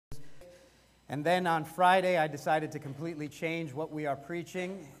And then on Friday, I decided to completely change what we are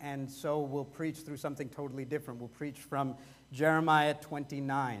preaching, and so we'll preach through something totally different. We'll preach from Jeremiah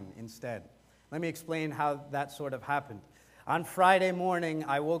 29 instead. Let me explain how that sort of happened. On Friday morning,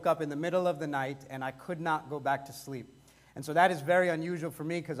 I woke up in the middle of the night, and I could not go back to sleep. And so that is very unusual for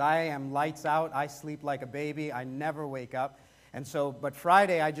me because I am lights out. I sleep like a baby. I never wake up. But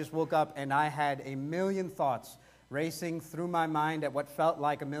Friday, I just woke up, and I had a million thoughts racing through my mind at what felt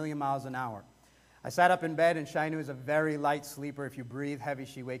like a million miles an hour. I sat up in bed, and Shainu is a very light sleeper. If you breathe heavy,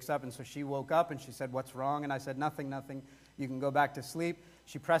 she wakes up. And so she woke up, and she said, "What's wrong?" And I said, "Nothing. You can go back to sleep."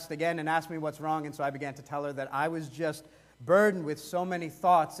 She pressed again and asked me what's wrong, and so I began to tell her that I was just burdened with so many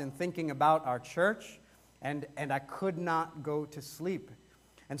thoughts and thinking about our church, and I could not go to sleep.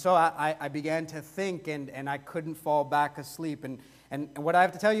 And so I began to think, and I couldn't fall back asleep. And what I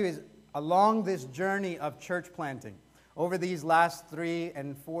have to tell you is, along this journey of church planting, over these last 3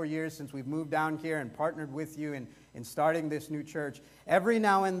 and 4 years since we've moved down here and partnered with you in starting this new church, every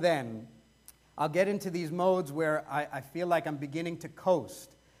now and then I'll get into these modes where I feel like I'm beginning to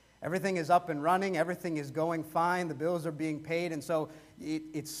coast. Everything is up and running, everything is going fine, the bills are being paid, and so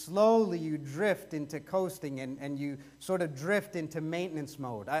it's slowly you drift into coasting and you sort of drift into maintenance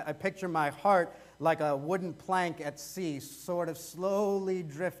mode. I picture my heart like a wooden plank at sea, sort of slowly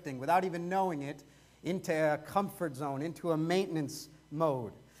drifting without even knowing it, into a comfort zone, into a maintenance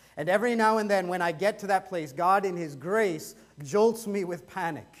mode. And every now and then when I get to that place, God in His grace jolts me with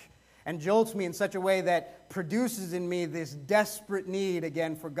panic and jolts me in such a way that produces in me this desperate need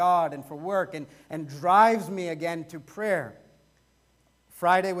again for God and for work and drives me again to prayer.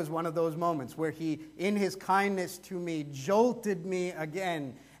 Friday was one of those moments where He, in His kindness to me, jolted me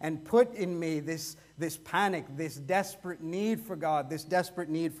again and put in me this panic, this desperate need for God, this desperate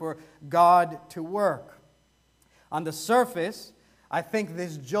need for God to work. On the surface, I think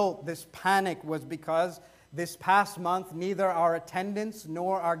this jolt, this panic was because this past month, neither our attendance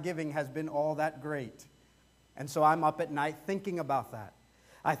nor our giving has been all that great. And so I'm up at night thinking about that.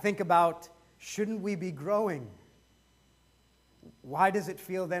 I think about, shouldn't we be growing? Why does it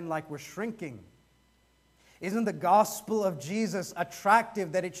feel then like we're shrinking? Isn't the gospel of Jesus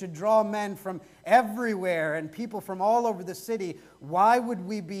attractive that it should draw men from everywhere and people from all over the city? Why would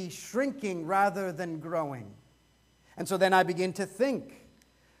we be shrinking rather than growing? And so then I begin to think,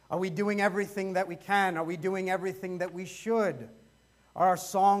 are we doing everything that we can? Are we doing everything that we should? Are our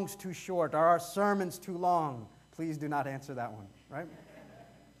songs too short? Are our sermons too long? Please do not answer that one, right?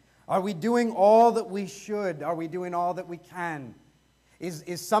 Are we doing all that we should? Are we doing all that we can?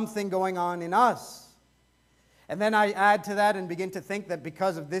 Is something going on in us? And then I add to that and begin to think that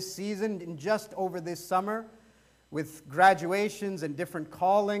because of this season, and just over this summer, with graduations and different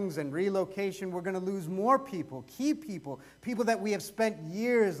callings and relocation, we're going to lose more people, key people, people that we have spent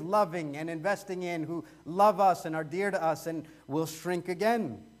years loving and investing in, who love us and are dear to us, and will shrink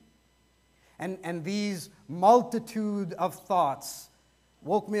again. And these multitude of thoughts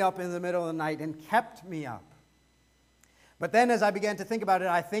woke me up in the middle of the night and kept me up. But then as I began to think about it,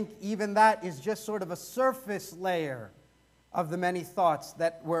 I think even that is just sort of a surface layer of the many thoughts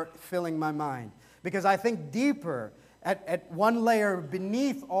that were filling my mind. Because I think deeper, at one layer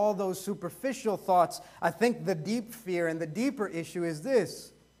beneath all those superficial thoughts, I think the deep fear and the deeper issue is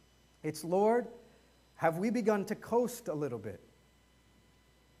this. It's, Lord, have we begun to coast a little bit?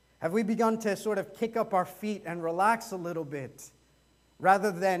 Have we begun to sort of kick up our feet and relax a little bit,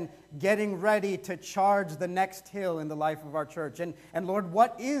 rather than getting ready to charge the next hill in the life of our church? And Lord,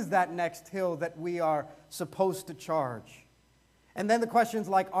 what is that next hill that we are supposed to charge? And then the questions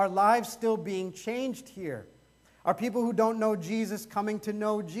like, are lives still being changed here? Are people who don't know Jesus coming to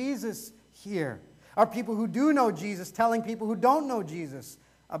know Jesus here? Are people who do know Jesus telling people who don't know Jesus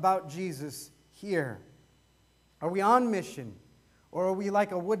about Jesus here? Are we on mission? Or are we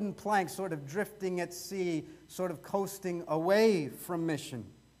like a wooden plank sort of drifting at sea, sort of coasting away from mission?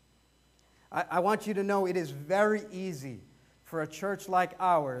 I want you to know it is very easy for a church like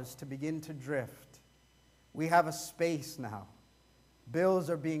ours to begin to drift. We have a space now. Bills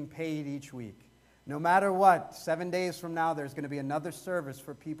are being paid each week. No matter what, 7 days from now, there's going to be another service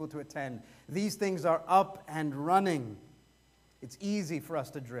for people to attend. These things are up and running. It's easy for us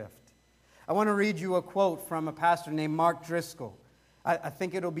to drift. I want to read you a quote from a pastor named Mark Driscoll. I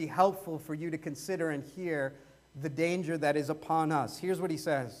think it'll be helpful for you to consider and hear the danger that is upon us. Here's what he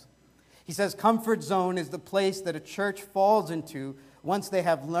says. He says, comfort zone is the place that a church falls into once they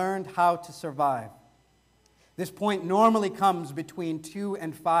have learned how to survive. This point normally comes between 2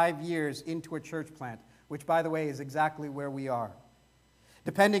 and 5 years into a church plant, which, by the way, is exactly where we are.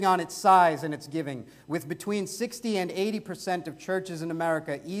 depending on its size and its giving, with between 60 and 80% of churches in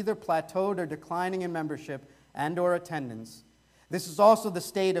America either plateaued or declining in membership and or attendance. This is also the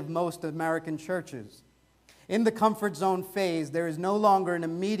state of most American churches. In the comfort zone phase, there is no longer an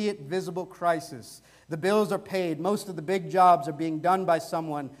immediate visible crisis. The bills are paid. Most of the big jobs are being done by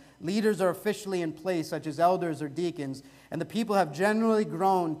someone. Leaders are officially in place, such as elders or deacons, and the people have generally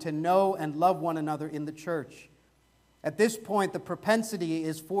grown to know and love one another in the church. At this point, the propensity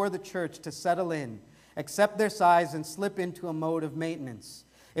is for the church to settle in, accept their size, and slip into a mode of maintenance.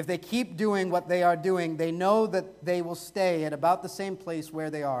 If they keep doing what they are doing, they know that they will stay at about the same place where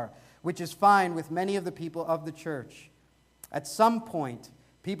they are, which is fine with many of the people of the church. At some point,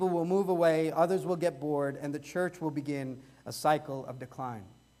 people will move away, others will get bored, and the church will begin a cycle of decline.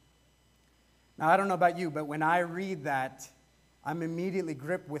 Now, I don't know about you, but when I read that, I'm immediately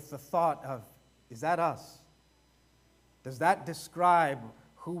gripped with the thought of, is that us? Does that describe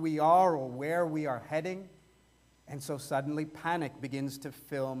who we are or where we are heading? And so suddenly panic begins to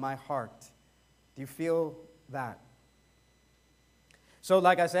fill my heart. Do you feel that? So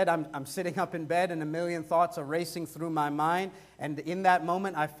like I said, I'm sitting up in bed and a million thoughts are racing through my mind. And in that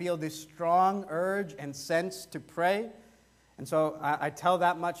moment, I feel this strong urge and sense to pray. And so I tell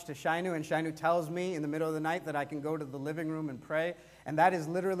that much to Shainu, and Shainu tells me in the middle of the night that I can go to the living room and pray. And that is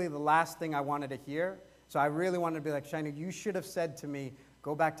literally the last thing I wanted to hear. So I really wanted to be like, Shainu, you should have said to me,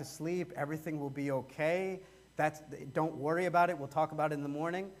 go back to sleep. Everything will be okay. Don't worry about it. We'll talk about it in the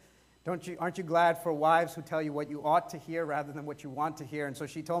morning. Aren't you glad for wives who tell you what you ought to hear rather than what you want to hear? And so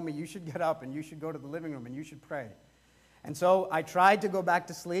she told me, you should get up and you should go to the living room and you should pray. And so I tried to go back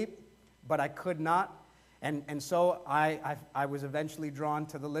to sleep, but I could not. And so I was eventually drawn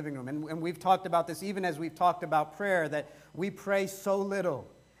to the living room. And we've talked about this even as we've talked about prayer, that we pray so little.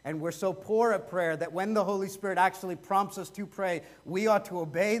 And we're so poor at prayer that when the Holy Spirit actually prompts us to pray, we ought to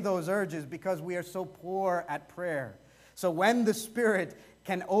obey those urges because we are so poor at prayer. So when the Spirit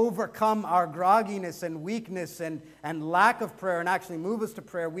can overcome our grogginess and weakness and lack of prayer and actually move us to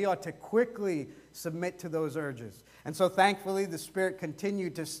prayer, we ought to quickly submit to those urges. And so thankfully, the Spirit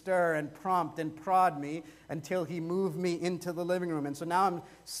continued to stir and prompt and prod me until He moved me into the living room. And so now I'm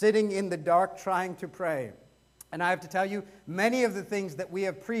sitting in the dark trying to pray. And I have to tell you, many of the things that we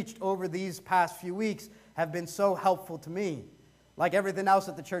have preached over these past few weeks have been so helpful to me. Like everything else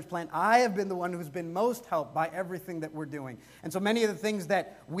at the church plant, I have been the one who's been most helped by everything that we're doing. And so many of the things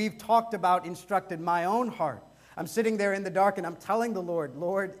that we've talked about instructed my own heart. I'm sitting there in the dark and I'm telling the Lord,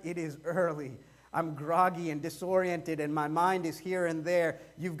 Lord, it is early. I'm groggy and disoriented and my mind is here and there.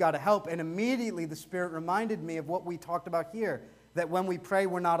 You've got to help. And immediately the Spirit reminded me of what we talked about here, that when we pray,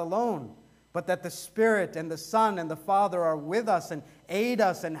 we're not alone, but that the Spirit and the Son and the Father are with us and aid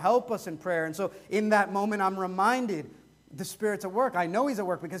us and help us in prayer. And so in that moment, I'm reminded the Spirit's at work. I know He's at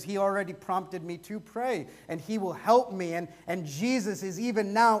work because He already prompted me to pray, and He will help me. And Jesus is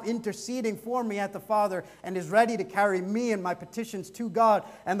even now interceding for me at the Father and is ready to carry me and my petitions to God.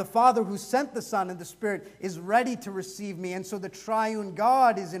 And the Father who sent the Son and the Spirit is ready to receive me. And so the triune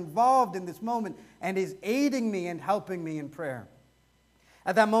God is involved in this moment and is aiding me and helping me in prayer.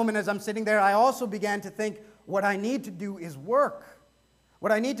 At that moment, as I'm sitting there, I also began to think, what I need to do is work.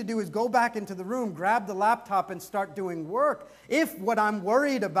 What I need to do is go back into the room, grab the laptop, and start doing work. If what I'm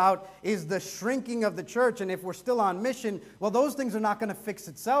worried about is the shrinking of the church, and if we're still on mission, well, those things are not going to fix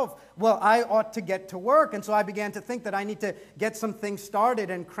itself. Well, I ought to get to work. And so I began to think that I need to get some things started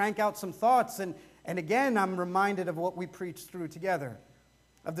and crank out some thoughts. And again, I'm reminded of what we preached through together,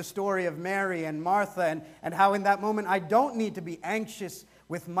 of the story of Mary and Martha, and how in that moment I don't need to be anxious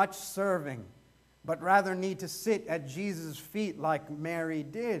with much serving, but rather need to sit at Jesus' feet like Mary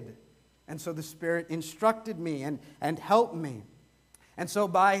did. And so the Spirit instructed me and helped me. And so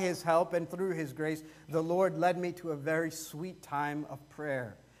by His help and through His grace, the Lord led me to a very sweet time of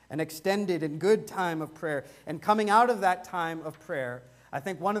prayer, an extended and good time of prayer. And coming out of that time of prayer, I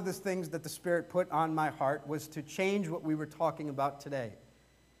think one of the things that the Spirit put on my heart was to change what we were talking about today.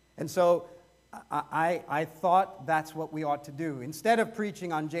 And so I thought that's what we ought to do. Instead of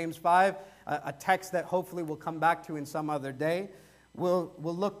preaching on James 5, a text that hopefully we'll come back to in some other day, we'll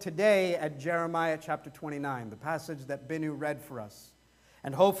look today at Jeremiah chapter 29, the passage that Binu read for us.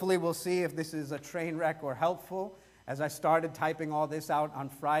 And hopefully we'll see if this is a train wreck or helpful, as I started typing all this out on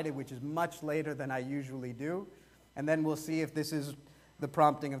Friday, which is much later than I usually do. And then we'll see if this is the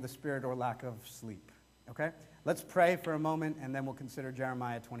prompting of the Spirit or lack of sleep. Okay? Let's pray for a moment, and then we'll consider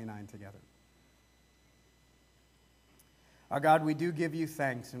Jeremiah 29 together. Our God, we do give You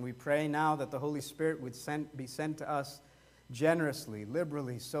thanks, and we pray now that the Holy Spirit would be sent to us generously,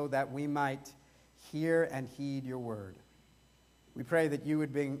 liberally, so that we might hear and heed Your word. We pray that you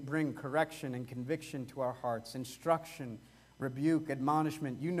would bring correction and conviction to our hearts, instruction, rebuke,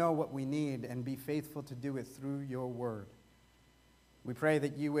 admonishment. You know what we need, and be faithful to do it through your word. We pray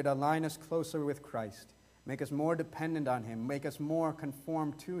that you would align us closer with Christ, make us more dependent on him, make us more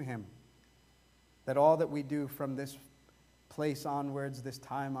conformed to him, that all that we do from this place onwards, this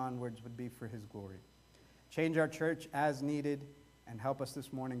time onwards, would be for his glory. Change our church as needed, and help us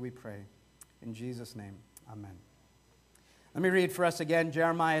this morning, we pray. In Jesus' name, amen. Let me read for us again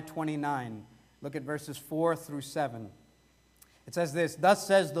Jeremiah 29. Look at verses 4 through 7. It says this, "Thus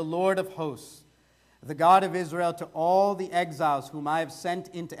says the Lord of hosts, the God of Israel, to all the exiles whom I have sent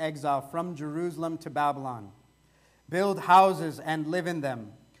into exile from Jerusalem to Babylon. Build houses and live in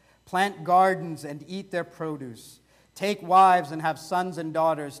them. Plant gardens and eat their produce. Take wives and have sons and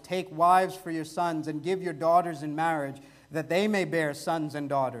daughters. Take wives for your sons and give your daughters in marriage, that they may bear sons and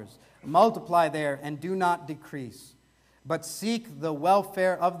daughters. Multiply there and do not decrease. But seek the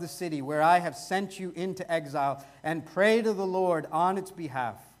welfare of the city where I have sent you into exile, and pray to the Lord on its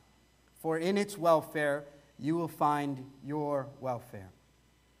behalf. For in its welfare you will find your welfare."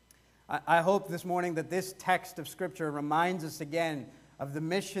 I hope this morning that this text of Scripture reminds us again of the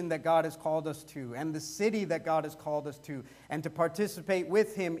mission that God has called us to, and the city that God has called us to, and to participate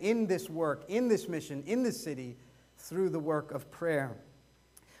with him in this work, in this mission, in this city, through the work of prayer.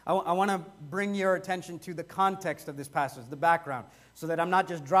 I want to bring your attention to the context of this passage, the background, so that I'm not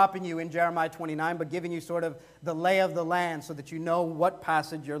just dropping you in Jeremiah 29, but giving you sort of the lay of the land so that you know what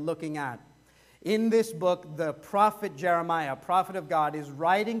passage you're looking at. In this book, the prophet Jeremiah, prophet of God, is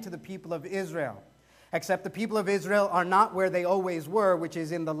writing to the people of Israel. Except the people of Israel are not where they always were, which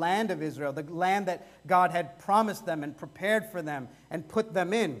is in the land of Israel, the land that God had promised them and prepared for them and put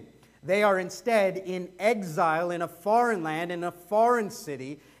them in. They are instead in exile in a foreign land, in a foreign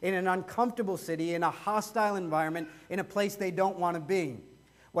city, in an uncomfortable city, in a hostile environment, in a place they don't want to be.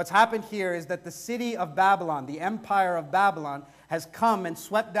 What's happened here is that the city of Babylon, the empire of Babylon, has come and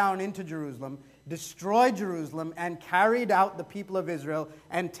swept down into Jerusalem, destroyed Jerusalem, and carried out the people of Israel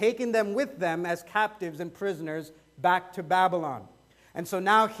and taken them with them as captives and prisoners back to Babylon. And so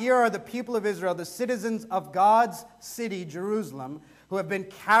now here are the people of Israel, the citizens of God's city, Jerusalem, who have been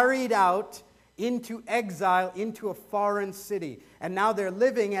carried out into exile into a foreign city. And now they're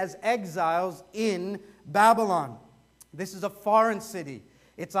living as exiles in Babylon. This is a foreign city.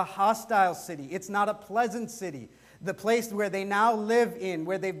 It's a hostile city. It's not a pleasant city. The place where they now live in,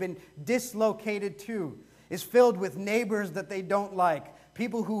 where they've been dislocated to, is filled with neighbors that they don't like,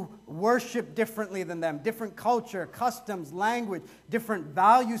 people who worship differently than them, different culture, customs, language, different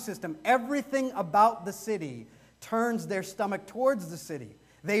value system. Everything about the city turns their stomach towards the city.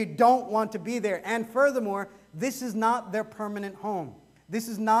 They don't want to be there. And furthermore, this is not their permanent home. This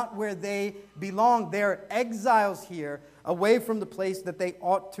is not where they belong. They're exiles here, away from the place that they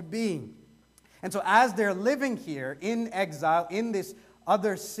ought to be. And so as they're living here in exile in this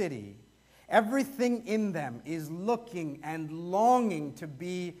other city, everything in them is looking and longing to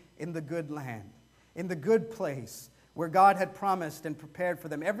be in the good land, in the good place where God had promised and prepared for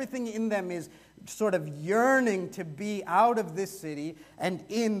them. Everything in them is sort of yearning to be out of this city and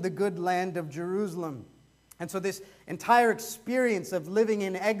in the good land of Jerusalem. And so this entire experience of living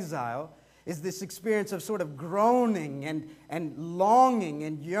in exile is this experience of sort of groaning and longing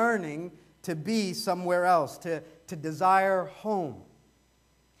and yearning to be somewhere else, to desire home.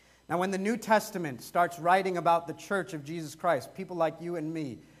 Now, when the New Testament starts writing about the church of Jesus Christ, people like you and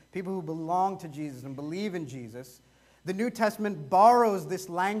me, people who belong to Jesus and believe in Jesus, the New Testament borrows this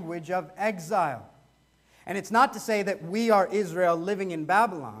language of exile. And it's not to say that we are Israel living in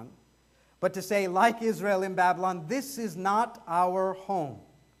Babylon, but to say, like Israel in Babylon, this is not our home.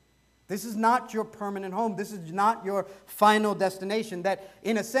 This is not your permanent home. This is not your final destination. That,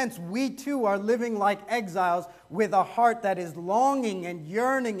 in a sense, we too are living like exiles with a heart that is longing and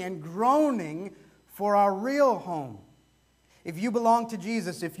yearning and groaning for our real home. If you belong to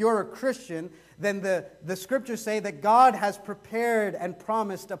Jesus, if you're a Christian, then the scriptures say that God has prepared and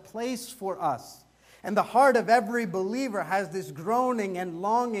promised a place for us. And the heart of every believer has this groaning and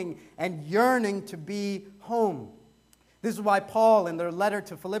longing and yearning to be home. This is why Paul, in their letter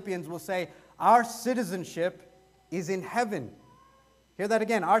to Philippians, will say, our citizenship is in heaven. Hear that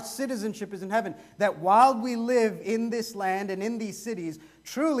again. Our citizenship is in heaven. That while we live in this land and in these cities,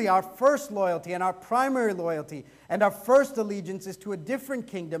 truly our first loyalty and our primary loyalty and our first allegiance is to a different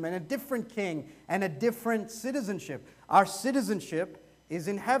kingdom and a different king and a different citizenship. Our citizenship is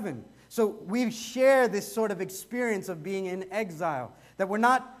in heaven. So we share this sort of experience of being in exile, that we're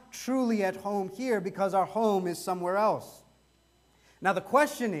not truly at home here because our home is somewhere else. Now the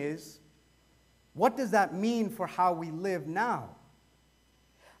question is, what does that mean for how we live now?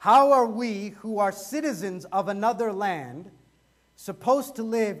 How are we who are citizens of another land supposed to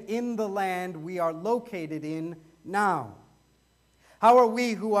live in the land we are located in now? How are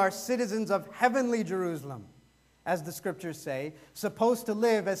we who are citizens of heavenly Jerusalem, as the scriptures say, supposed to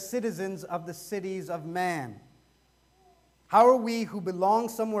live as citizens of the cities of man? How are we who belong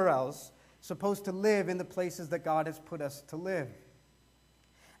somewhere else supposed to live in the places that God has put us to live?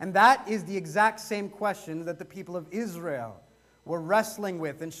 And that is the exact same question that the people of Israel were wrestling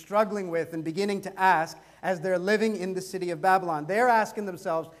with and struggling with and beginning to ask as they're living in the city of Babylon. They're asking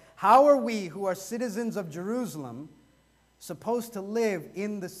themselves, how are we who are citizens of Jerusalem supposed to live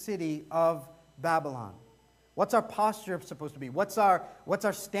in the city of Babylon? What's our posture supposed to be? What's our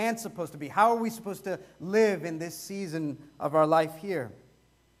stance supposed to be? How are we supposed to live in this season of our life here?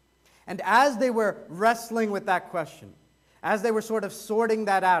 And as they were wrestling with that question, as they were sort of sorting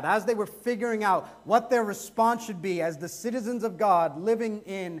that out, as they were figuring out what their response should be as the citizens of God living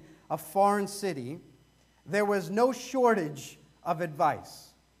in a foreign city, there was no shortage of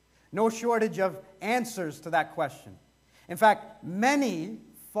advice, no shortage of answers to that question. In fact, many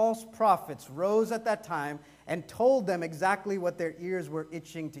false prophets rose at that time and told them exactly what their ears were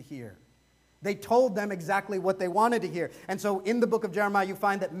itching to hear. They told them exactly what they wanted to hear. And so in the book of Jeremiah, you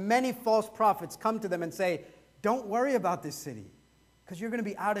find that many false prophets come to them and say, don't worry about this city, because you're going to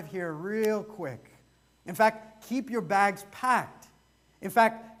be out of here real quick. In fact, keep your bags packed. In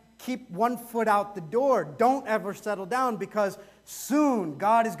fact, keep one foot out the door. Don't ever settle down, because soon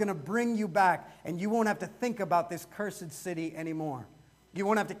God is going to bring you back, and you won't have to think about this cursed city anymore. You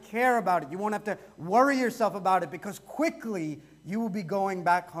won't have to care about it. You won't have to worry yourself about it, because quickly you will be going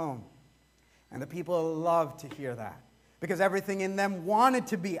back home. And the people love to hear that, because everything in them wanted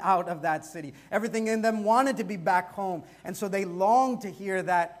to be out of that city. Everything in them wanted to be back home. And so they longed to hear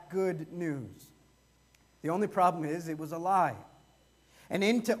that good news. The only problem is it was a lie. And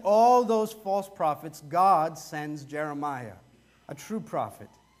into all those false prophets, God sends Jeremiah, a true prophet.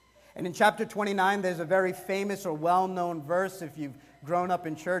 And in chapter 29, there's a very famous or well-known verse, if you've grown up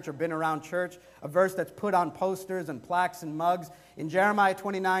in church or been around church, a verse that's put on posters and plaques and mugs. In Jeremiah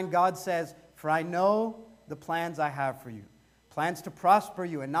 29, God says, "For I know the plans I have for you, plans to prosper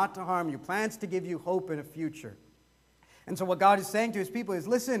you and not to harm you, plans to give you hope and a future." And so what God is saying to his people is,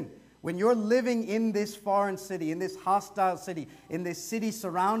 listen, when you're living in this foreign city, in this hostile city, in this city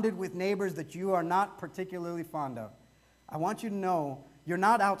surrounded with neighbors that you are not particularly fond of, I want you to know you're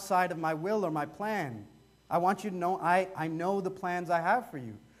not outside of my will or my plan. I want you to know I know the plans I have for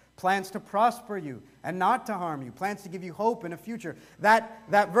you. Plans to prosper you and not to harm you. Plans to give you hope and a future. That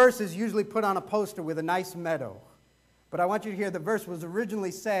verse is usually put on a poster with a nice meadow. But I want you to hear the verse was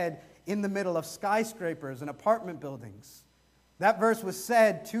originally said in the middle of skyscrapers and apartment buildings. That verse was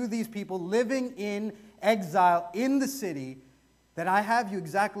said to these people living in exile in the city, that I have you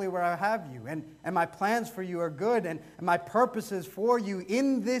exactly where I have you. And my plans for you are good. And my purposes for you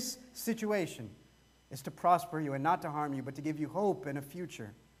in this situation is to prosper you and not to harm you, but to give you hope and a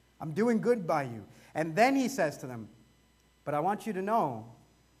future. I'm doing good by you. And then he says to them, but I want you to know,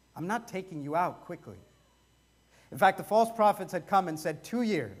 I'm not taking you out quickly. In fact, the false prophets had come and said 2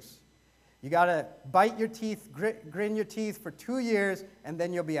 years. You got to bite your teeth, grin your teeth for 2 years, and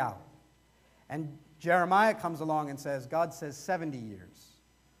then you'll be out. And Jeremiah comes along and says, God says 70 years.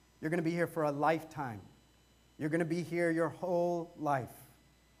 You're going to be here for a lifetime. You're going to be here your whole life.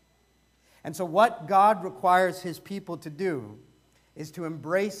 And so what God requires his people to do is to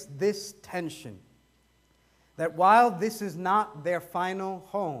embrace this tension, that while this is not their final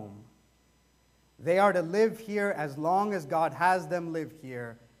home, they are to live here as long as God has them live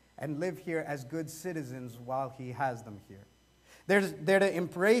here, and live here as good citizens while he has them here. They're to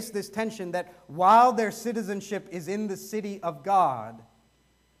embrace this tension that while their citizenship is in the city of God,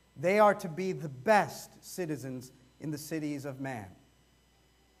 they are to be the best citizens in the cities of man.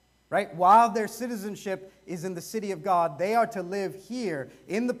 Right? While their citizenship is in the city of God, they are to live here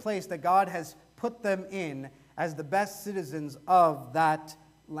in the place that God has put them in as the best citizens of that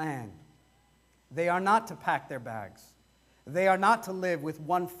land. They are not to pack their bags. They are not to live with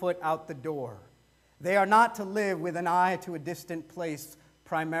 1 foot out the door. They are not to live with an eye to a distant place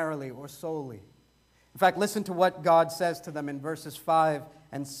primarily or solely. In fact, listen to what God says to them in verses 5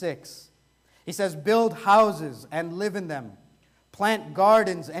 and 6. He says, build houses and live in them. Plant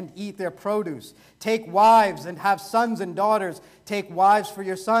gardens and eat their produce. Take wives and have sons and daughters. Take wives for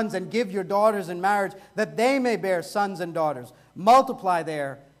your sons and give your daughters in marriage, that they may bear sons and daughters. Multiply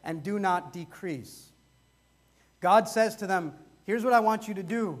there and do not decrease. God says to them, here's what I want you to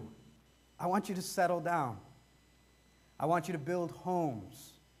do. I want you to settle down. I want you to build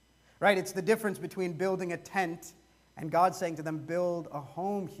homes. Right? It's the difference between building a tent And God's saying to them, build a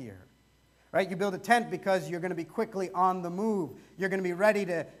home here. Right? You build a tent because you're going to be quickly on the move. You're going to be ready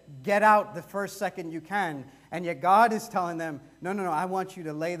to get out the first second you can. And yet God is telling them, no, I want you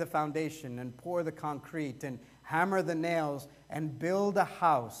to lay the foundation and pour the concrete and hammer the nails and build a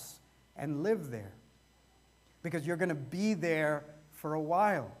house and live there. Because you're going to be there for a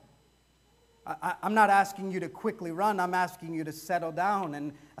while. I'm not asking you to quickly run. I'm asking you to settle down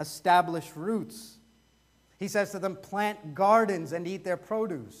and establish roots. He says to them, plant gardens and eat their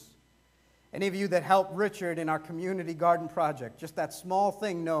produce. Any of you that helped Richard in our community garden project, just that small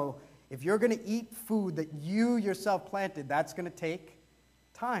thing, know if you're going to eat food that you yourself planted, that's going to take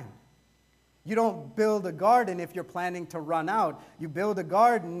time. You don't build a garden if you're planning to run out. You build a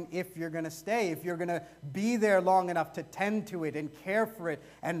garden if you're going to stay, if you're going to be there long enough to tend to it and care for it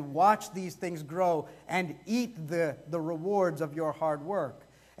and watch these things grow and eat the rewards of your hard work.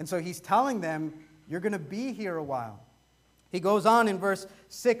 And so he's telling them, you're going to be here a while. He goes on in verse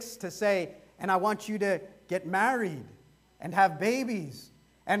 6 to say, and I want you to get married and have babies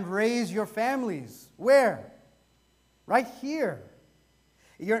and raise your families. Where? Right here.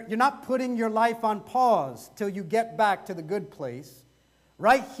 You're not putting your life on pause till you get back to the good place.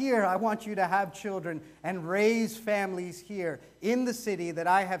 Right here, I want you to have children and raise families here in the city that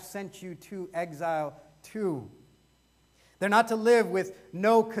I have sent you to exile to. They're not to live with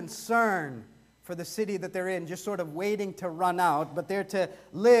no concern for the city that they're in, just sort of waiting to run out, but they're to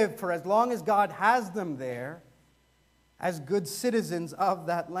live for as long as God has them there as good citizens of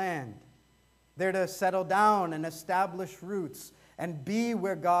that land. They're to settle down and establish roots and be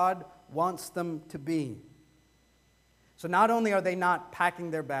where God wants them to be. So not only are they not packing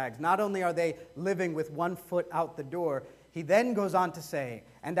their bags, not only are they living with one foot out the door, he then goes on to say,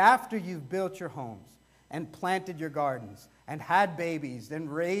 and after you've built your homes and planted your gardens and had babies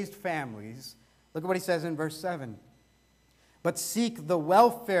and raised families, look at what he says in verse 7. But seek the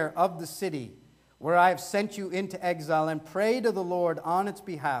welfare of the city where I have sent you into exile and pray to the Lord on its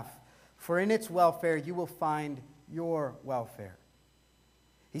behalf, for in its welfare you will find your welfare.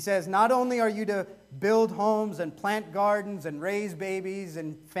 He says, not only are you to build homes and plant gardens and raise babies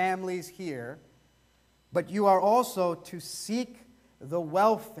and families here, but you are also to seek the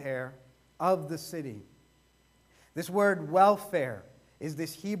welfare of the city. This word welfare is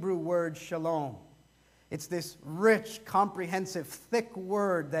this Hebrew word shalom. It's this rich, comprehensive, thick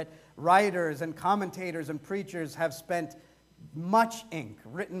word that writers and commentators and preachers have spent much ink,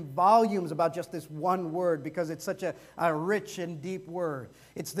 written volumes about just this one word because it's such a rich and deep word.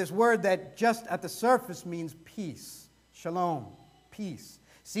 It's this word that just at the surface means peace, shalom, peace.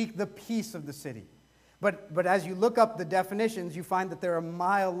 Seek the peace of the city. But as you look up the definitions, you find that they're a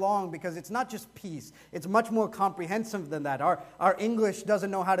mile long because it's not just peace. It's much more comprehensive than that. Our English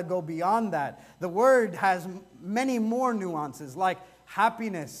doesn't know how to go beyond that. The word has many more nuances like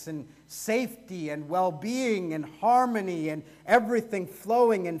happiness and safety and well-being and harmony and everything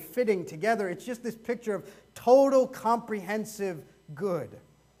flowing and fitting together. It's just this picture of total comprehensive good.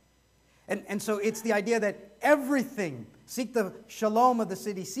 And so it's the idea that everything, seek the shalom of the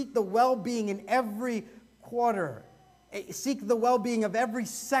city, seek the well-being in every quarter, seek the well-being of every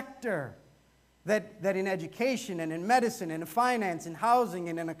sector, that in education and in medicine and in finance, in housing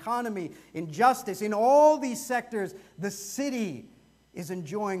and in economy, in justice, in all these sectors, the city is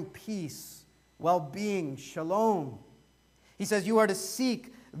enjoying peace, well-being, shalom. He says you are to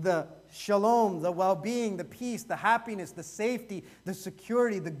seek the shalom, the well-being, the peace, the happiness, the safety, the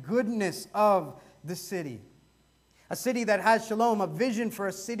security, the goodness of the city. A city that has shalom, a vision for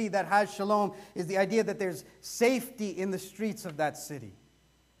a city that has shalom is the idea that there's safety in the streets of that city,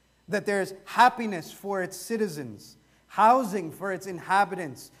 that there's happiness for its citizens, housing for its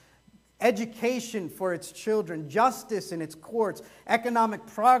inhabitants, education for its children, justice in its courts, economic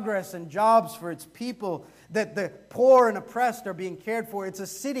progress and jobs for its people, that the poor and oppressed are being cared for. It's a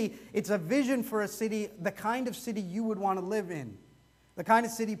city, it's a vision for a city, the kind of city you would want to live in, the kind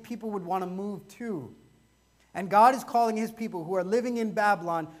of city people would want to move to. And God is calling his people who are living in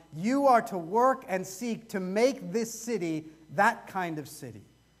Babylon, you are to work and seek to make this city that kind of city.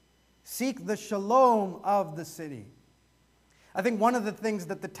 Seek the shalom of the city. I think one of the things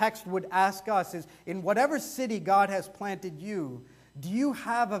that the text would ask us is, in whatever city God has planted you, do you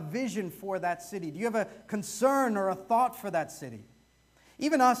have a vision for that city? Do you have a concern or a thought for that city?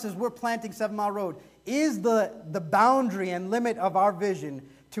 Even us, as we're planting 7 Mile Road, is the boundary and limit of our vision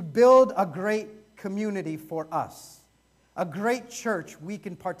to build a great community for us, a great church we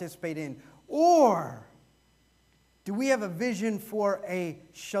can participate in? Or do we have a vision for a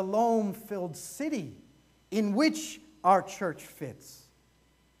shalom-filled city in which our church fits?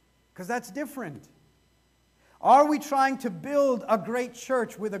 Because that's different. Are we trying to build a great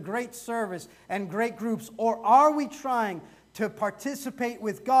church with a great service and great groups? Or are we trying to participate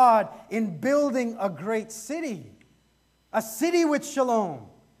with God in building a great city? A city with shalom,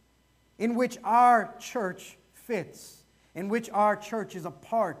 in which our church fits, in which our church is a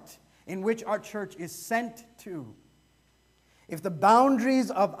part, in which our church is sent to. If the boundaries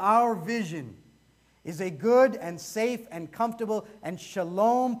of our vision is a good and safe and comfortable and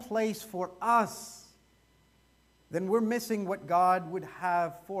shalom place for us, then we're missing what God would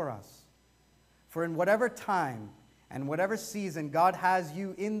have for us. For in whatever time and whatever season God has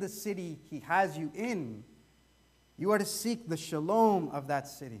you in the city He has you in, you are to seek the shalom of that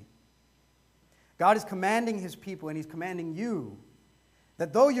city. God is commanding His people, and He's commanding you,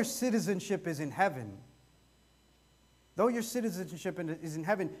 that though your citizenship is in heaven,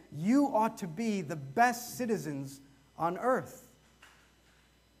 you ought to be the best citizens on earth.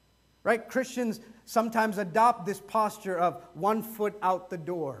 Right? Christians sometimes adopt this posture of one foot out the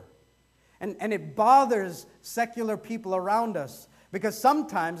door. And it bothers secular people around us because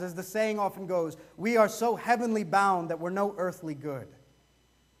sometimes, as the saying often goes, we are so heavenly bound that we're no earthly good.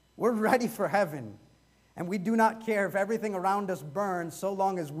 We're ready for heaven, and we do not care if everything around us burns so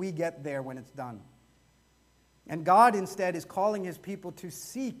long as we get there when it's done. And God instead is calling His people to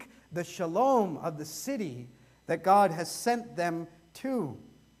seek the shalom of the city that God has sent them to.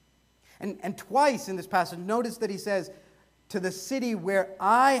 And twice in this passage, notice that He says, to the city where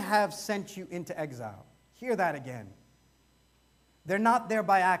I have sent you into exile. Hear that again. They're not there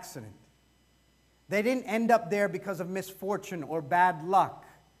by accident. They didn't end up there because of misfortune or bad luck.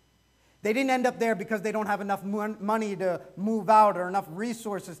 They didn't end up there because they don't have enough money to move out or enough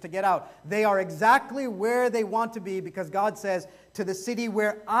resources to get out. They are exactly where they want to be because God says, to the city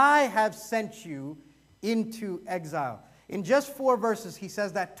where I have sent you into exile. In just 4 verses, He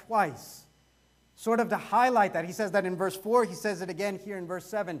says that twice, sort of to highlight that. He says that in verse 4. He says it again here in verse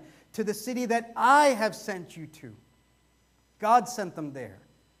 7. To the city that I have sent you to. God sent them there.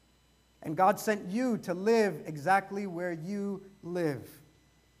 And God sent you to live exactly where you live.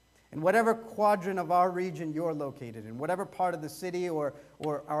 In whatever quadrant of our region you're located in, whatever part of the city or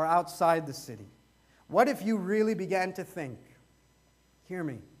outside the city. What if you really began to think, hear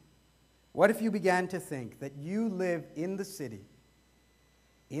me, what if you began to think that you live in the city,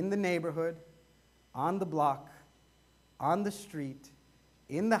 in the neighborhood, on the block, on the street,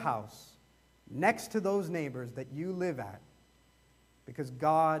 in the house, next to those neighbors that you live at, because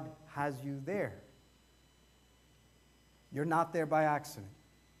God has you there? You're not there by accident.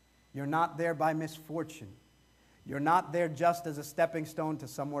 You're not there by misfortune. You're not there just as a stepping stone to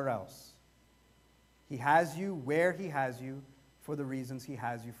somewhere else. He has you where He has you for the reasons He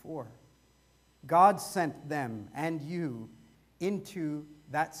has you for. God sent them and you into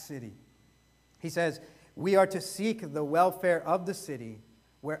that city. He says, we are to seek the welfare of the city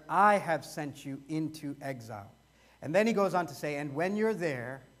where I have sent you into exile. And then He goes on to say, and when you're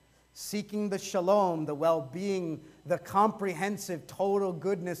there, seeking the shalom, the well-being, the comprehensive total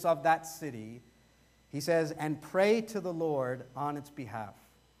goodness of that city, He says, and pray to the Lord on its behalf.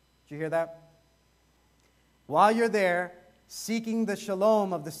 Did you hear that? While you're there, seeking the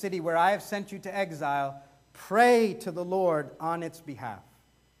shalom of the city where I have sent you to exile, pray to the Lord on its behalf.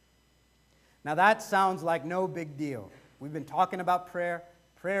 Now that sounds like no big deal. We've been talking about prayer.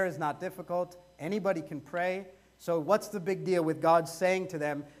 Prayer is not difficult. Anybody can pray. So what's the big deal with God saying to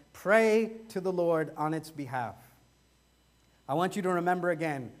them, pray to the Lord on its behalf? I want you to remember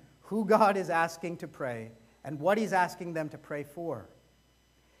again who God is asking to pray and what He's asking them to pray for.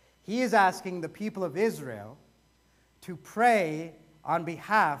 He is asking the people of Israel to pray on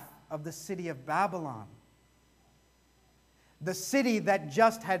behalf of the city of Babylon. The city that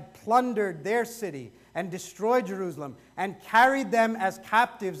just had plundered their city and destroyed Jerusalem and carried them as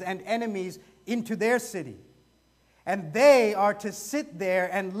captives and enemies into their city. And they are to sit there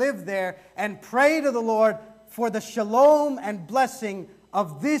and live there and pray to the Lord for the shalom and blessing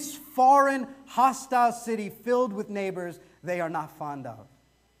of this foreign, hostile city filled with neighbors they are not fond of.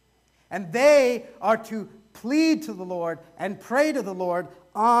 And they are to plead to the Lord and pray to the Lord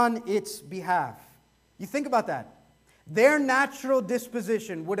on its behalf. You think about that. Their natural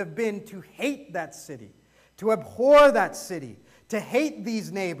disposition would have been to hate that city, to abhor that city, to hate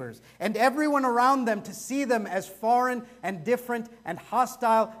these neighbors, and everyone around them, to see them as foreign and different and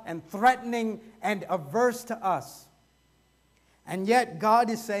hostile and threatening and averse to us. And yet God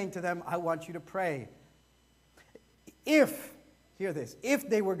is saying to them, I want you to pray. Hear this, if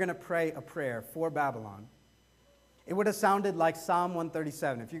they were going to pray a prayer for Babylon, it would have sounded like Psalm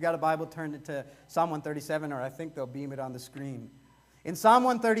 137. If you got a Bible, turn it to Psalm 137, or I think they'll beam it on the screen. In Psalm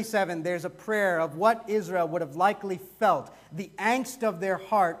 137, there's a prayer of what Israel would have likely felt, the angst of their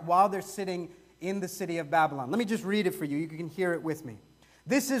heart while they're sitting in the city of Babylon. Let me just read it for you. You can hear it with me.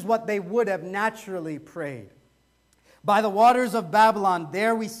 This is what they would have naturally prayed. By the waters of Babylon,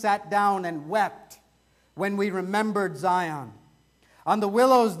 there we sat down and wept when we remembered Zion. On the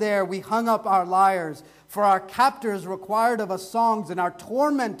willows there we hung up our lyres, for our captors required of us songs, and our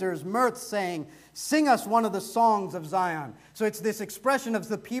tormentors mirth, saying, sing us one of the songs of Zion. So it's this expression of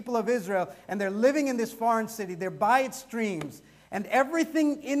the people of Israel, and they're living in this foreign city. They're by its streams, and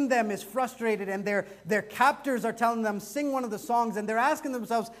everything in them is frustrated, and their captors are telling them, sing one of the songs, and they're asking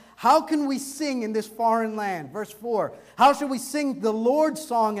themselves, how can we sing in this foreign land? Verse 4, how should we sing the Lord's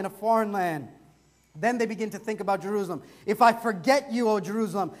song in a foreign land? Then they begin to think about Jerusalem. If I forget you, O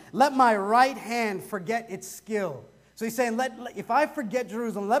Jerusalem, let my right hand forget its skill. So he's saying, if I forget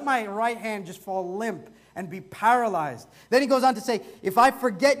Jerusalem, let my right hand just fall limp and be paralyzed. Then he goes on to say, if I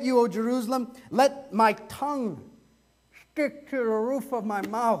forget you, O Jerusalem, let my tongue stick to the roof of my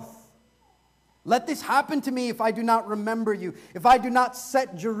mouth. Let this happen to me if I do not remember you, if I do not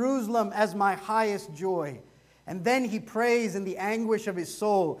set Jerusalem as my highest joy. And then he prays in the anguish of his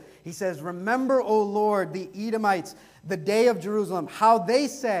soul. He says, remember, O Lord, the Edomites, the day of Jerusalem, how they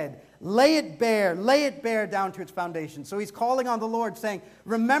said, lay it bare down to its foundation. So he's calling on the Lord, saying,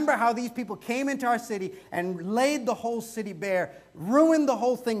 remember how these people came into our city and laid the whole city bare, ruined the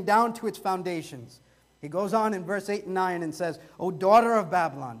whole thing down to its foundations. He goes on in verse 8 and 9 and says, O daughter of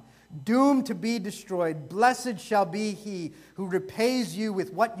Babylon, doomed to be destroyed, blessed shall be he who repays you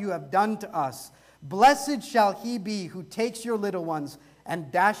with what you have done to us. Blessed shall he be who takes your little ones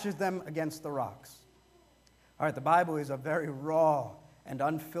and dashes them against the rocks. All right, the Bible is a very raw and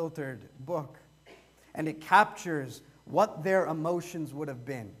unfiltered book, and it captures what their emotions would have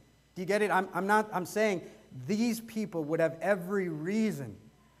been. Do you get it? I'm saying these people would have every reason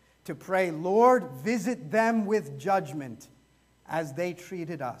to pray, Lord, visit them with judgment as they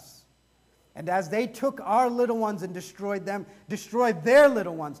treated us. And as they took our little ones and destroyed their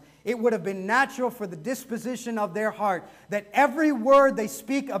little ones, it would have been natural for the disposition of their heart that every word they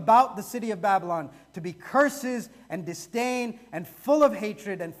speak about the city of Babylon to be curses and disdain and full of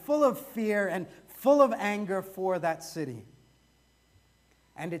hatred and full of fear and full of anger for that city.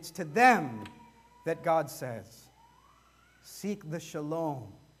 And it's to them that God says, seek the shalom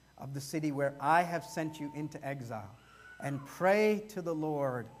of the city where I have sent you into exile, and pray to the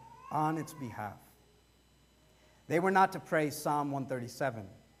Lord on its behalf. They were not to pray Psalm 137.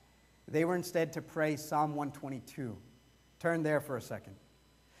 They were instead to pray Psalm 122. Turn there for a second.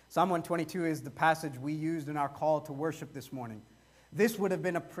 Psalm 122 is the passage we used in our call to worship this morning. This would have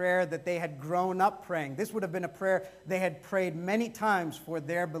been a prayer that they had grown up praying. This would have been a prayer they had prayed many times for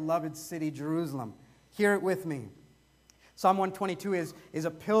their beloved city, Jerusalem. Hear it with me. Psalm 122 is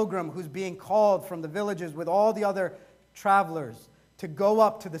a pilgrim who's being called from the villages with all the other travelers to go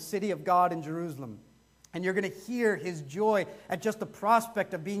up to the city of God in Jerusalem. And you're going to hear his joy at just the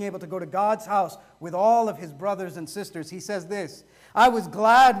prospect of being able to go to God's house with all of his brothers and sisters. He says this, I was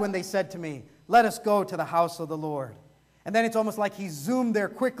glad when they said to me, let us go to the house of the Lord. And then it's almost like he zoomed there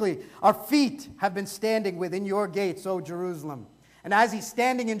quickly. Our feet have been standing within your gates, O Jerusalem. And as he's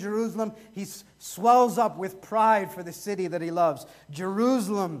standing in Jerusalem, he swells up with pride for the city that he loves.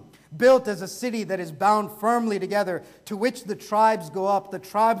 Jerusalem, built as a city that is bound firmly together, to which the tribes go up, the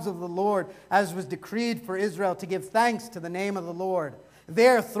tribes of the Lord, as was decreed for Israel, to give thanks to the name of the Lord.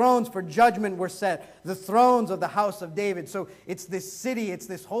 There thrones for judgment were set, the thrones of the house of David. So it's this city, it's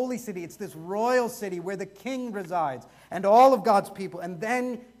this holy city, it's this royal city where the king resides and all of God's people. And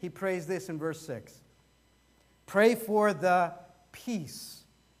then he prays this in verse 6. Pray for the peace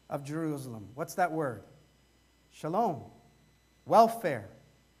of Jerusalem. What's that word? Shalom. Welfare.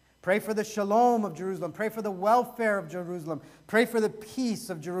 Pray for the shalom of Jerusalem. Pray for the welfare of Jerusalem. Pray for the peace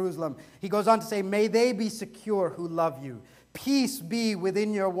of Jerusalem. He goes on to say, may they be secure who love you. Peace be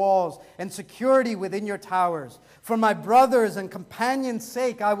within your walls and security within your towers. For my brothers and companions'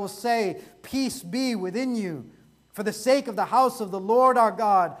 sake, I will say, peace be within you. For the sake of the house of the Lord our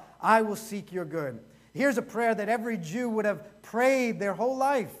God, I will seek your good. Here's a prayer that every Jew would have prayed their whole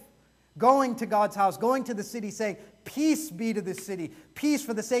life. Going to God's house, going to the city, saying, peace be to this city. Peace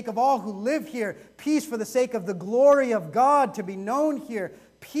for the sake of all who live here. Peace for the sake of the glory of God to be known here.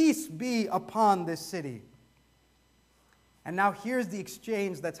 Peace be upon this city. And now here's the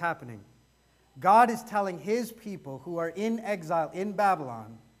exchange that's happening. God is telling his people who are in exile in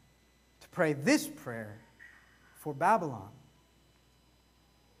Babylon to pray this prayer for Babylon.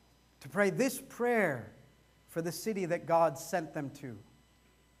 To pray this prayer for the city that God sent them to.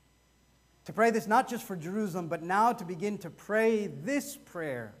 To pray this not just for Jerusalem, but now to begin to pray this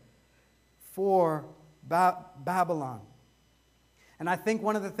prayer for Babylon. And I think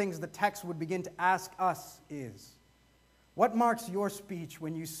one of the things the text would begin to ask us is, what marks your speech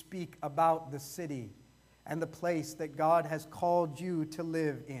when you speak about the city and the place that God has called you to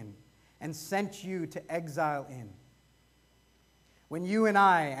live in and sent you to exile in? When you and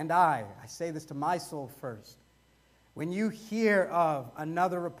I say this to my soul first, when you hear of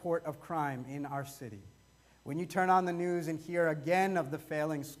another report of crime in our city, when you turn on the news and hear again of the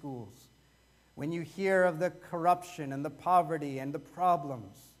failing schools, when you hear of the corruption and the poverty and the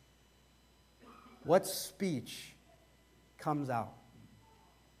problems, what speech comes out?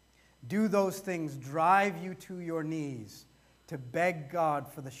 Do those things drive you to your knees to beg God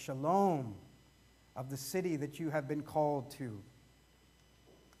for the shalom of the city that you have been called to?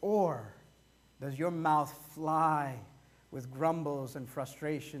 Or does your mouth fly with grumbles and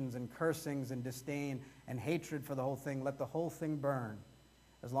frustrations and cursings and disdain and hatred for the whole thing? Let the whole thing burn,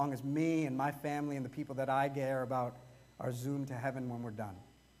 as long as me and my family and the people that I care about are zoomed to heaven when we're done.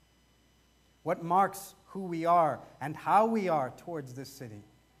 What marks who we are and how we are towards this city?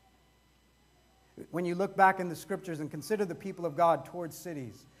 When you look back in the scriptures and consider the people of God towards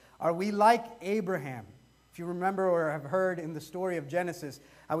cities, are we like Abraham? If you remember or have heard in the story of Genesis,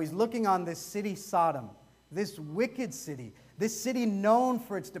 how he's looking on this city Sodom, this wicked city, this city known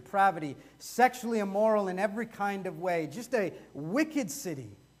for its depravity, sexually immoral in every kind of way, just a wicked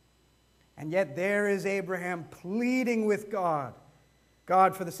city. And yet there is Abraham pleading with God,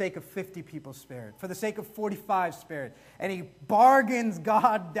 God, for the sake of 50 people, spare it. For the sake of 45, spare it. And he bargains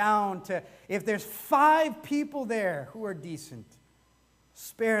God down to, if there's 5 people there who are decent,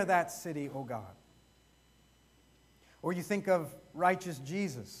 spare that city, O God. Or you think of righteous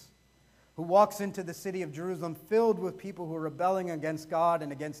Jesus, who walks into the city of Jerusalem filled with people who are rebelling against God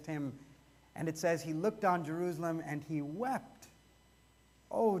and against him. And it says he looked on Jerusalem and he wept.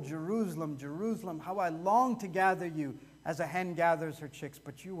 Oh, Jerusalem, Jerusalem, how I long to gather you as a hen gathers her chicks,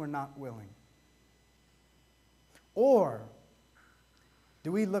 but you were not willing. Or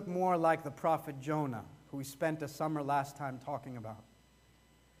do we look more like the prophet Jonah, who we spent a summer last time talking about,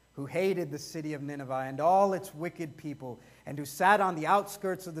 who hated the city of Nineveh and all its wicked people, and who sat on the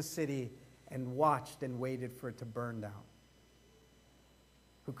outskirts of the city and watched and waited for it to burn down,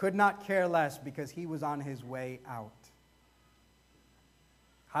 who could not care less because he was on his way out?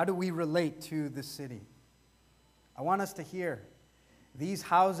 How do we relate to the city? I want us to hear these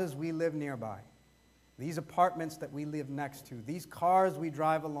houses we live nearby, these apartments that we live next to, these cars we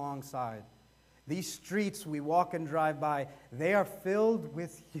drive alongside, these streets we walk and drive by, they are filled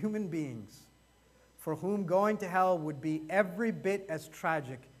with human beings for whom going to hell would be every bit as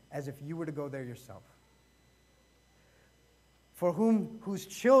tragic as if you were to go there yourself. For whose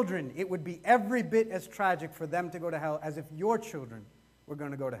children it would be every bit as tragic for them to go to hell as if your children were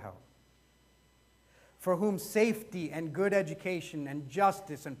going to go to hell. For whom safety and good education and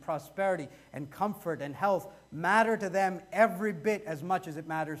justice and prosperity and comfort and health matter to them every bit as much as it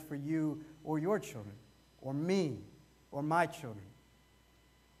matters for you or your children, or me, or my children.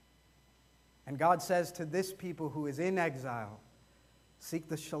 And God says to this people who is in exile, seek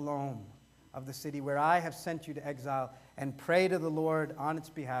the shalom of the city where I have sent you to exile, and pray to the Lord on its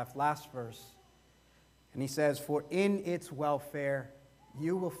behalf. Last verse. And he says, for in its welfare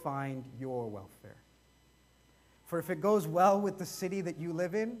you will find your welfare. For if it goes well with the city that you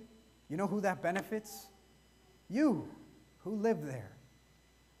live in, you know who that benefits? You, who live there.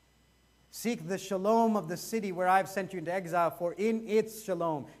 Seek the shalom of the city where I have sent you into exile, for in its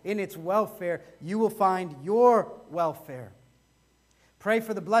shalom, in its welfare, you will find your welfare. Pray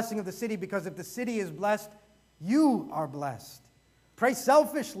for the blessing of the city, because if the city is blessed, you are blessed. Pray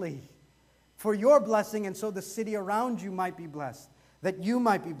selfishly for your blessing, and so the city around you might be blessed, that you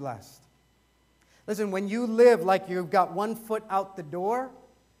might be blessed. Listen, when you live like you've got one foot out the door,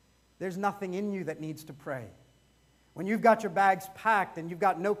 there's nothing in you that needs to pray. When you've got your bags packed and you've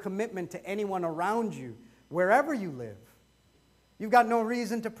got no commitment to anyone around you, wherever you live, you've got no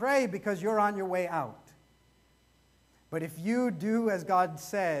reason to pray because you're on your way out. But if you do as God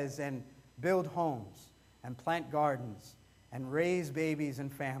says and build homes and plant gardens and raise babies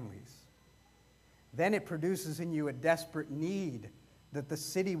and families, then it produces in you a desperate need that the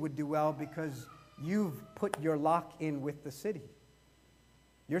city would do well, because you've put your lock in with the city.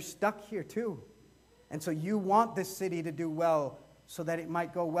 You're stuck here too. And so you want this city to do well so that it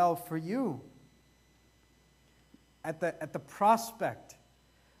might go well for you. At the prospect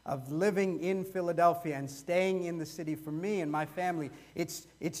of living in Philadelphia and staying in the city for me and my family, it's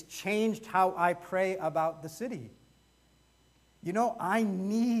changed how I pray about the city. You know, I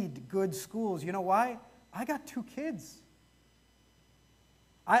need good schools. You know why? I got 2 kids.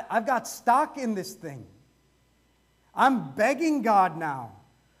 I've got stock in this thing. I'm begging God now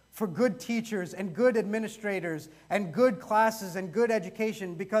for good teachers and good administrators and good classes and good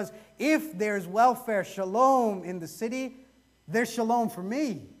education, because if there's welfare, shalom in the city, there's shalom for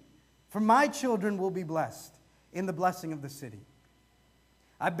me. For my children will be blessed in the blessing of the city.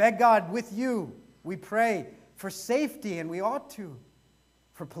 I beg God with you, we pray for safety, and we ought to,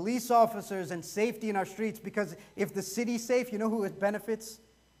 for police officers and safety in our streets, because if the city's safe, you know who it benefits?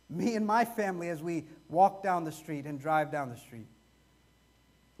 Me and my family as we walk down the street and drive down the street.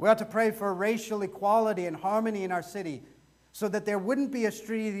 We ought to pray for racial equality and harmony in our city, so that there wouldn't be a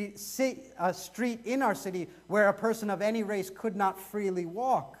street in our city where a person of any race could not freely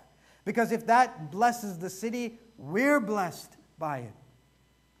walk. Because if that blesses the city, we're blessed by it.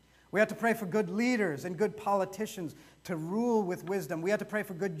 We have to pray for good leaders and good politicians to rule with wisdom. We have to pray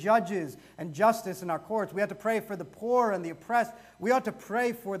for good judges and justice in our courts. We have to pray for the poor and the oppressed. We ought to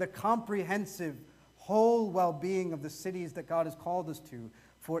pray for the comprehensive, whole well-being of the cities that God has called us to.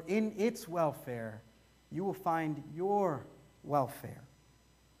 For in its welfare, you will find your welfare.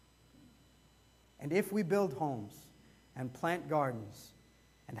 And if we build homes and plant gardens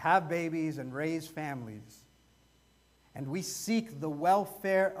and have babies and raise families, and we seek the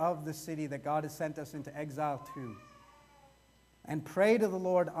welfare of the city that God has sent us into exile to, and pray to the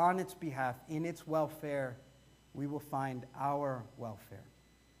Lord on its behalf, in its welfare, we will find our welfare.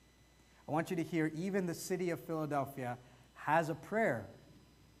 I want you to hear, even the city of Philadelphia has a prayer,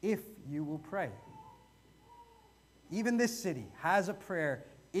 if you will pray. Even this city has a prayer,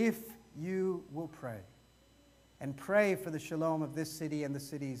 if you will pray. And pray for the shalom of this city and the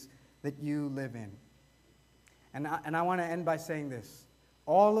cities that you live in. And I want to end by saying this.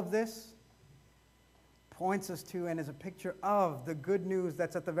 All of this points us to and is a picture of the good news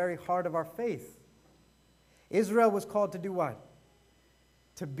that's at the very heart of our faith. Israel was called to do what?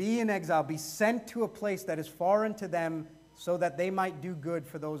 To be in exile, be sent to a place that is foreign to them so that they might do good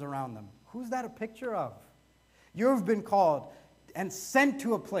for those around them. Who's that a picture of? You've been called and sent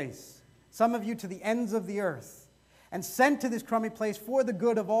to a place, some of you to the ends of the earth, and sent to this crummy place for the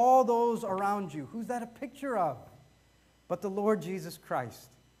good of all those around you. Who's that a picture of? But the Lord Jesus Christ,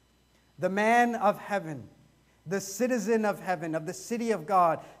 the man of heaven, the citizen of heaven, of the city of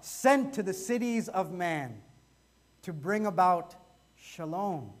God, sent to the cities of man to bring about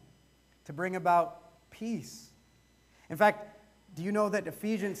shalom, to bring about peace. In fact, do you know that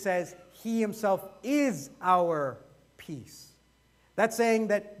Ephesians says he himself is our peace? That's saying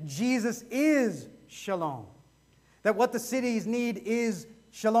that Jesus is shalom. That what the cities need is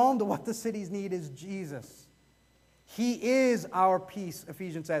shalom, that what the cities need is Jesus. He is our peace,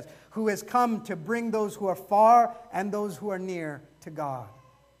 Ephesians says, who has come to bring those who are far and those who are near to God.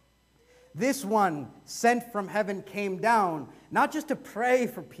 This one, sent from heaven, came down, not just to pray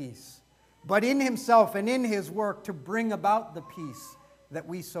for peace, but in himself and in his work to bring about the peace that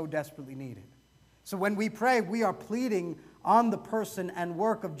we so desperately needed. So when we pray, we are pleading on the person and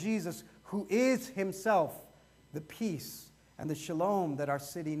work of Jesus, who is himself the peace and the shalom that our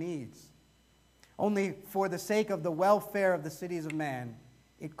city needs. Only for the sake of the welfare of the cities of man,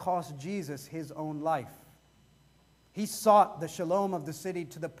 it cost Jesus his own life. He sought the shalom of the city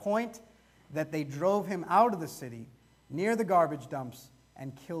to the point that they drove him out of the city, near the garbage dumps,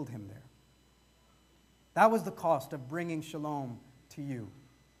 and killed him there. That was the cost of bringing shalom to you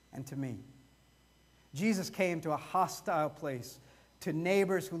and to me. Jesus came to a hostile place, to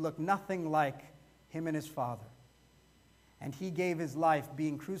neighbors who looked nothing like him and his Father. And he gave his life,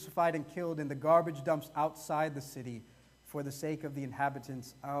 being crucified and killed in the garbage dumps outside the city for the sake of the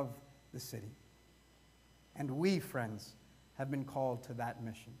inhabitants of the city. And we, friends, have been called to that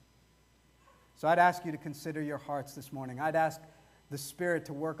mission. So I'd ask you to consider your hearts this morning. I'd ask the Spirit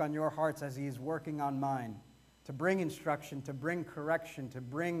to work on your hearts as he is working on mine, to bring instruction, to bring correction, to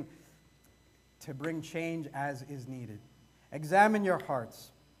bring change as is needed. Examine your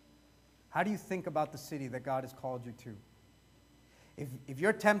hearts. How do you think about the city that God has called you to? If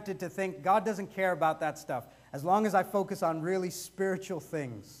you're tempted to think, God doesn't care about that stuff, as long as I focus on really spiritual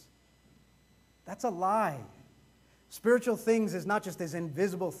things, that's a lie. Spiritual things is not just this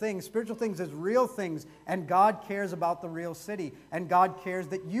invisible thing. Spiritual things is real things, and God cares about the real city, and God cares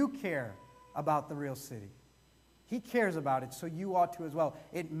that you care about the real city. He cares about it, so you ought to as well.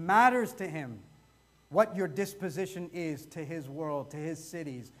 It matters to him what your disposition is to his world, to his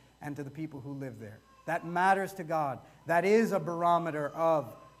cities, and to the people who live there. That matters to God. That is a barometer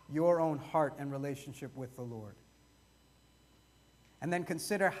of your own heart and relationship with the Lord. And then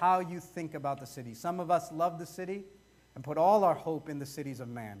consider how you think about the city. Some of us love the city. and put all our hope in the cities of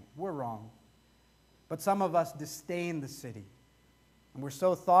man. We're wrong. But some of us disdain the city. And we're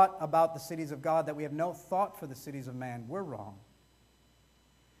so thought about the cities of God that we have no thought for the cities of man. We're wrong.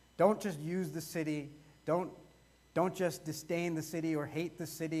 Don't just use the city. Don't just disdain the city or hate the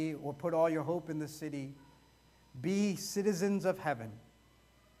city or put all your hope in the city. Be citizens of heaven,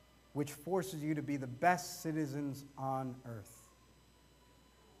 which forces you to be the best citizens on earth.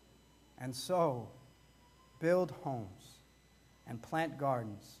 And so, build homes and plant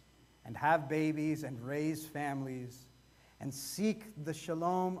gardens and have babies and raise families and seek the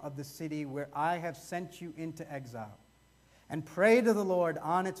shalom of the city where I have sent you into exile, and pray to the Lord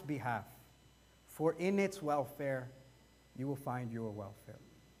on its behalf, for in its welfare you will find your welfare.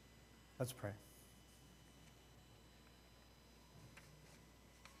 Let's pray.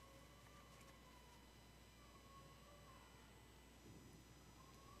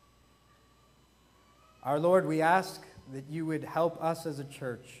 Our Lord, we ask that you would help us as a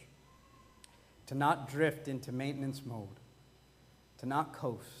church to not drift into maintenance mode, to not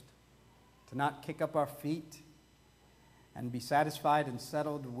coast, to not kick up our feet and be satisfied and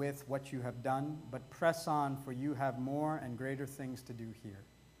settled with what you have done, but press on, for you have more and greater things to do here.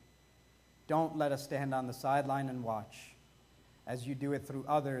 Don't let us stand on the sideline and watch as you do it through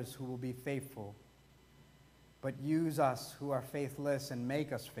others who will be faithful, but use us who are faithless and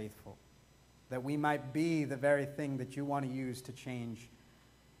make us faithful, that we might be the very thing that you want to use to change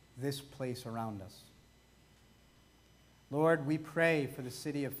this place around us. Lord, we pray for the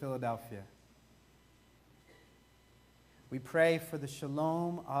city of Philadelphia. We pray for the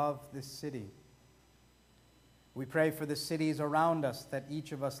shalom of this city. We pray for the cities around us that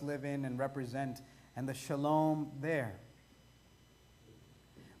each of us live in and represent, and the shalom there.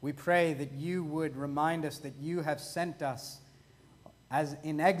 We pray that you would remind us that you have sent us as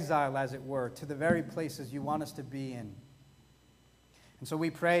in exile, as it were, to the very places you want us to be in. And so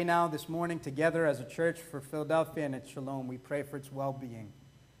we pray now this morning together as a church for Philadelphia and its shalom. We pray for its well-being.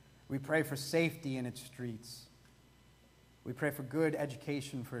 We pray for safety in its streets. We pray for good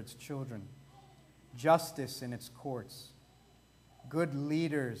education for its children, justice in its courts, good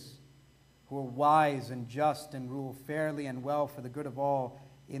leaders who are wise and just and rule fairly and well for the good of all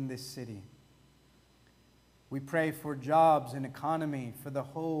in this city. We pray for jobs and economy, for the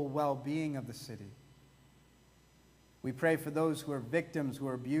whole well-being of the city. We pray for those who are victims, who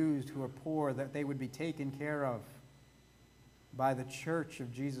are abused, who are poor, that they would be taken care of by the church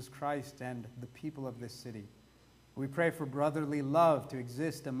of Jesus Christ and the people of this city. We pray for brotherly love to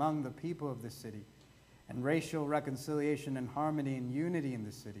exist among the people of this city, and racial reconciliation and harmony and unity in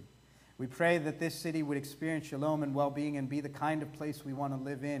this city. We pray that this city would experience shalom and well-being and be the kind of place we want to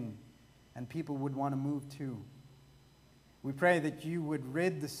live in and people would want to move to. We pray that you would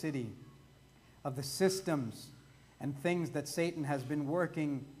rid the city of the systems and things that Satan has been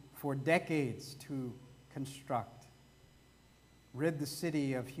working for decades to construct. Rid the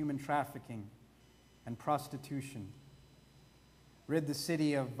city of human trafficking and prostitution. Rid the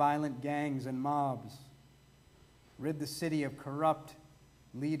city of violent gangs and mobs. Rid the city of corrupt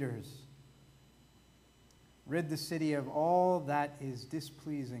leaders. Rid the city of all that is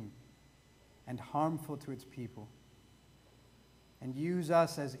displeasing and harmful to its people. And use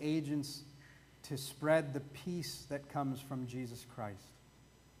us as agents to spread the peace that comes from Jesus Christ.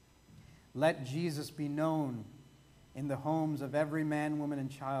 Let Jesus be known in the homes of every man, woman, and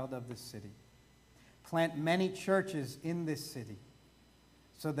child of this city. Plant many churches in this city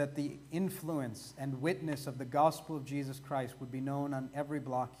so that the influence and witness of the gospel of Jesus Christ would be known on every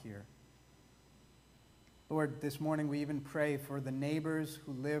block here. Lord, this morning we even pray for the neighbors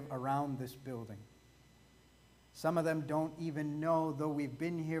who live around this building. Some of them don't even know, though we've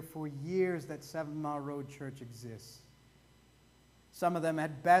been here for years, that 7 Mile Road Church exists. Some of them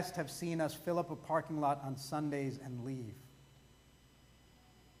at best have seen us fill up a parking lot on Sundays and leave.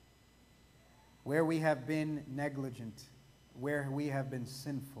 Where we have been negligent, where we have been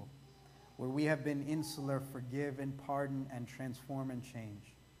sinful, where we have been insular, forgive and pardon and transform and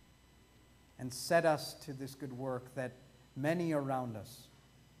change. And set us to this good work that many around us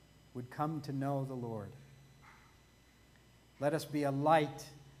would come to know the Lord. Let us be a light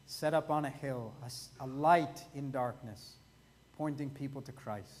set up on a hill, a light in darkness, pointing people to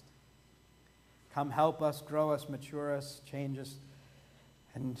Christ. Come help us, grow us, mature us, change us,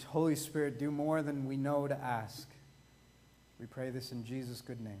 and Holy Spirit, do more than we know to ask. We pray this in Jesus'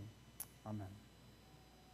 good name. Amen.